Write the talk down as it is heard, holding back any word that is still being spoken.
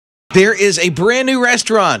There is a brand new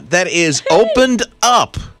restaurant that is opened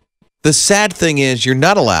up. The sad thing is you're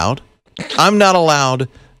not allowed. I'm not allowed.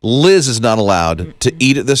 Liz is not allowed to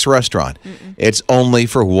eat at this restaurant. It's only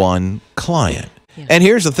for one client. Yeah. And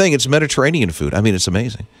here's the thing. It's Mediterranean food. I mean, it's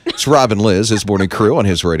amazing. It's Rob and Liz, his morning crew on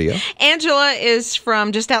his radio. Angela is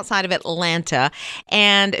from just outside of Atlanta,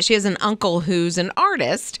 and she has an uncle who's an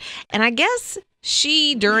artist. And I guess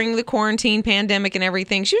she, during the quarantine pandemic and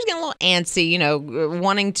everything, she was getting a little antsy,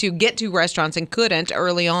 wanting to get to restaurants and couldn't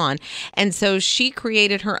early on. And so she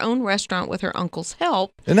created her own restaurant with her uncle's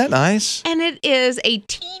help. Isn't that nice? And it is a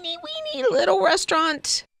teeny weeny little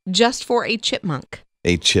restaurant just for a chipmunk.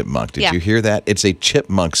 A chipmunk. Did you hear that? It's a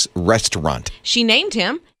chipmunk's restaurant. She named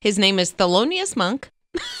him. His name is Thelonious Monk.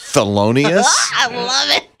 Thelonious? I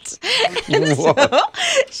love it. And so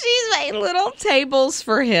she's made little tables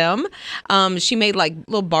for him. She made like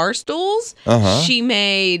little bar stools. She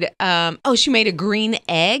made she made a green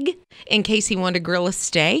egg in case he wanted to grill a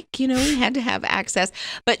steak. He had to have access.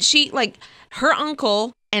 But her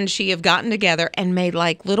uncle and she have gotten together and made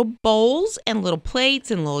like little bowls and little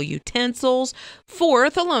plates and little utensils for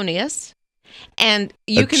Thelonious. And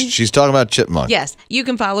she's talking about chipmunk. Yes. You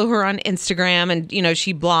can follow her on Instagram, and,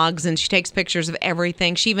 she blogs and she takes pictures of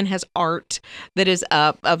everything. She even has art that is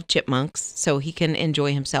up of chipmunks so he can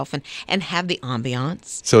enjoy himself and have the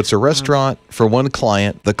ambiance. So it's a restaurant for one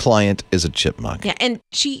client. The client is a chipmunk. Yeah. And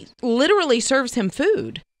she literally serves him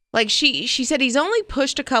food. Like she said he's only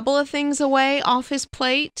pushed a couple of things away off his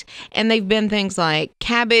plate, and they've been things like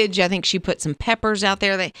cabbage. I think she put some peppers out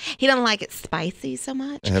there. He doesn't like it spicy so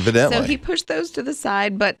much. Evidently. So he pushed those to the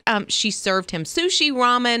side, but she served him sushi,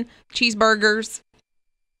 ramen, cheeseburgers,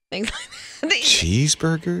 things like that.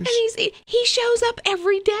 Cheeseburgers? And he shows up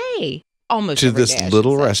every day, almost to every this day,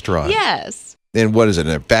 little restaurant. Yes. And what is it,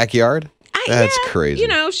 in a backyard? That's crazy.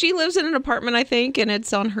 She lives in an apartment, I think, and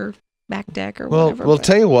it's on her back deck or whatever. Well,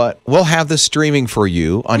 tell you what, we'll have this streaming for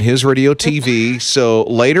you on His Radio TV. So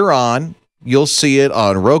later on, you'll see it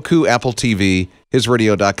on Roku, Apple TV,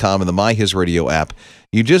 hisradio.com, and the My His Radio app.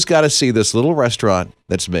 You just got to see this little restaurant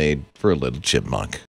that's made for a little chipmunk.